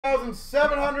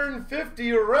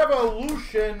1,750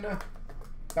 Revolution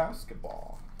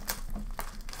Basketball.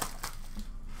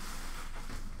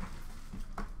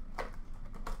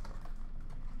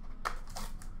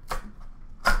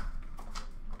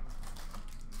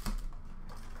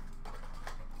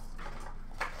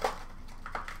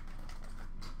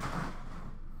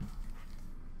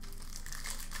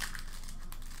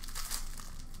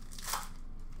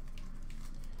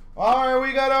 All right,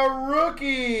 we got a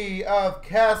rookie of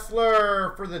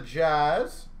Kessler for the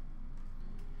Jazz.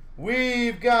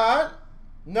 We've got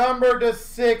number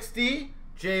 /60,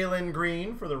 Jalen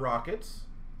Green for the Rockets.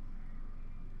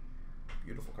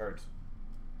 Beautiful cards.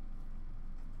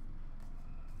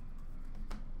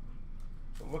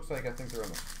 So it looks like I think they're on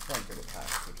the front of the pack,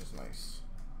 which is nice.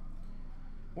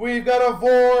 We've got a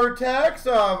Vortex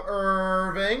of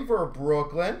Irving for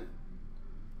Brooklyn.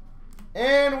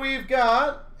 And we've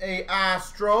got a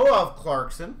Astro of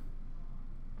Clarkson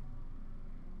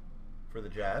for the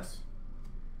Jazz.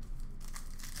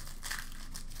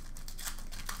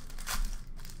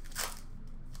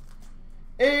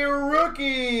 A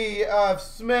rookie of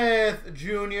Smith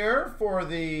Jr. for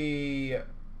the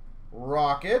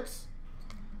Rockets.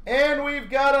 And we've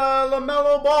got a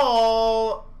LaMelo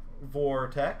Ball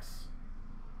Vortex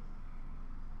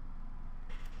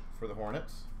for the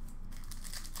Hornets.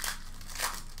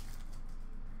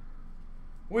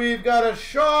 We've got a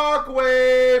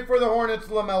Shockwave for the Hornets,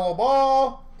 LaMelo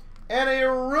Ball. And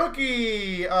a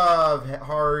rookie of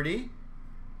Hardy.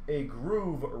 A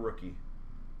Groove rookie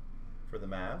for the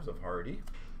Mavs of Hardy.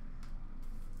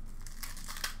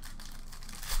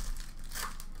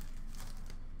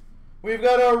 We've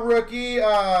got a rookie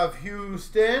of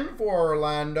Houston for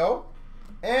Orlando.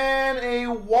 And a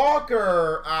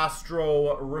Walker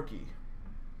Astro rookie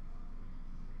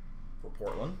for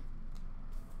Portland.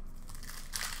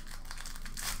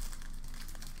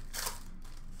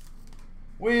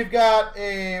 We've got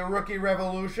a rookie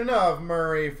Revolution of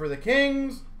Murray for the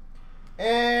Kings.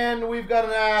 And we've got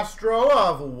an Astro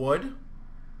of Wood.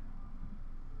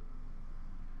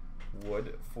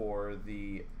 Wood for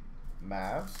the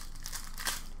Mavs.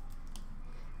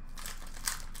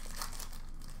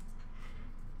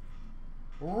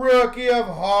 Rookie of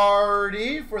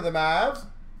Hardy for the Mavs.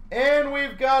 And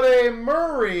we've got a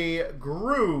Murray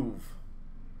Groove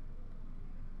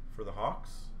for the Hawks.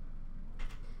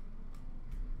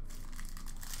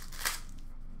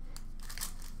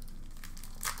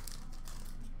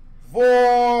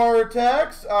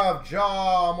 Vortex of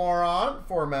Ja Morant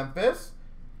for Memphis.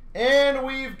 And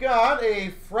we've got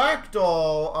a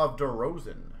Fractal of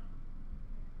DeRozan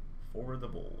for the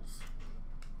Bulls.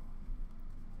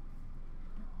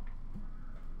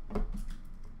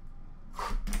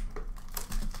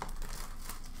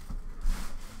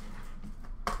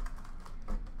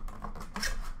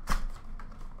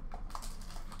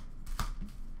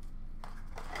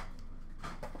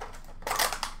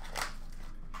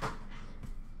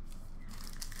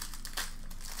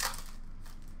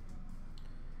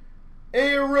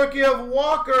 A rookie of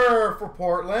Walker for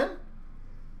Portland.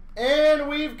 And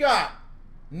we've got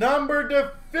number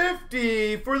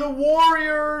 /50 for the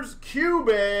Warriors,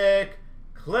 Cubic,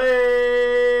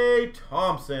 Klay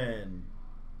Thompson.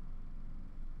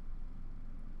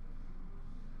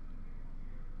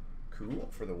 Cool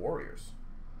for the Warriors.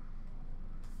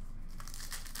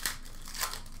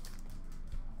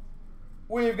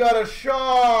 We've got a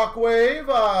Shockwave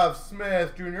of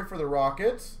Smith Jr. for the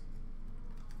Rockets.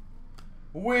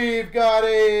 We've got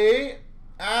a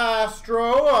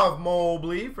Astro of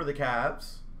Mobley for the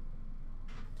Cavs.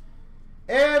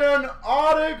 And an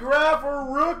autograph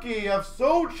rookie of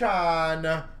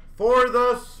Sochan for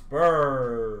the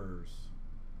Spurs.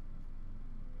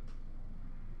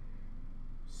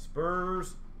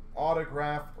 Spurs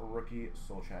autograph rookie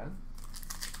Sochan.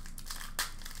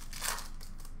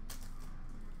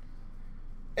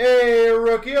 A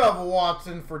rookie of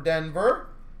Watson for Denver.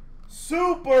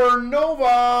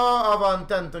 Supernova of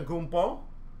Antetokounmpo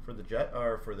for the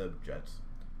Jets,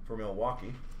 for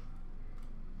Milwaukee.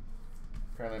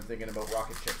 Apparently I'm thinking about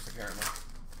rocket chips, apparently.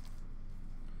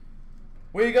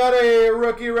 We got a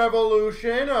rookie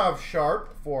Revolution of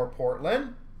Sharp for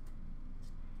Portland.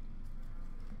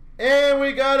 And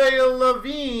we got a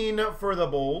Levine for the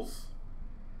Bulls.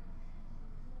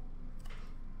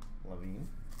 Levine.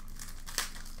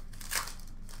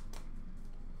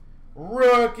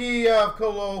 Rookie of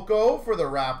Koloko for the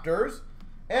Raptors.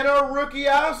 And a rookie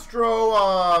Astro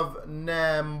of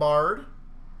Nembhard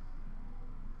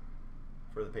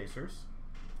for the Pacers.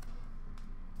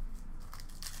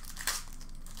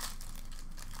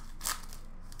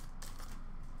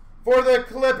 For the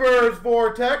Clippers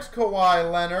Vortex,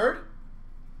 Kawhi Leonard.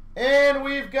 And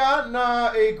we've got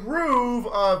a groove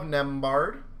of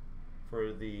Nembhard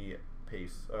for the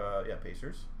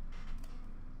Pacers.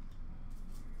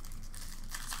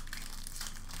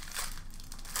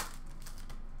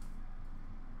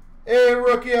 A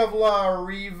rookie of La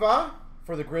Riva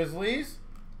for the Grizzlies.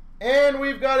 And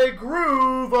we've got a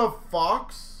groove of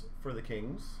Fox for the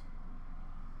Kings.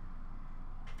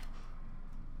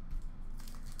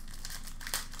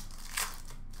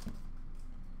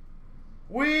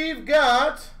 We've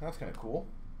got, that's kind of cool,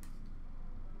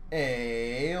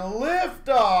 a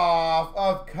liftoff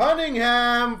of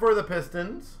Cunningham for the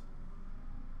Pistons.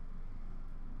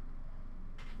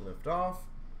 Liftoff.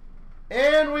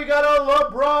 And we got a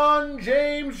LeBron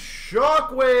James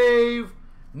Shockwave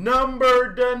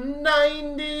numbered to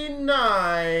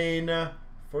 99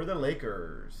 for the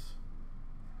Lakers.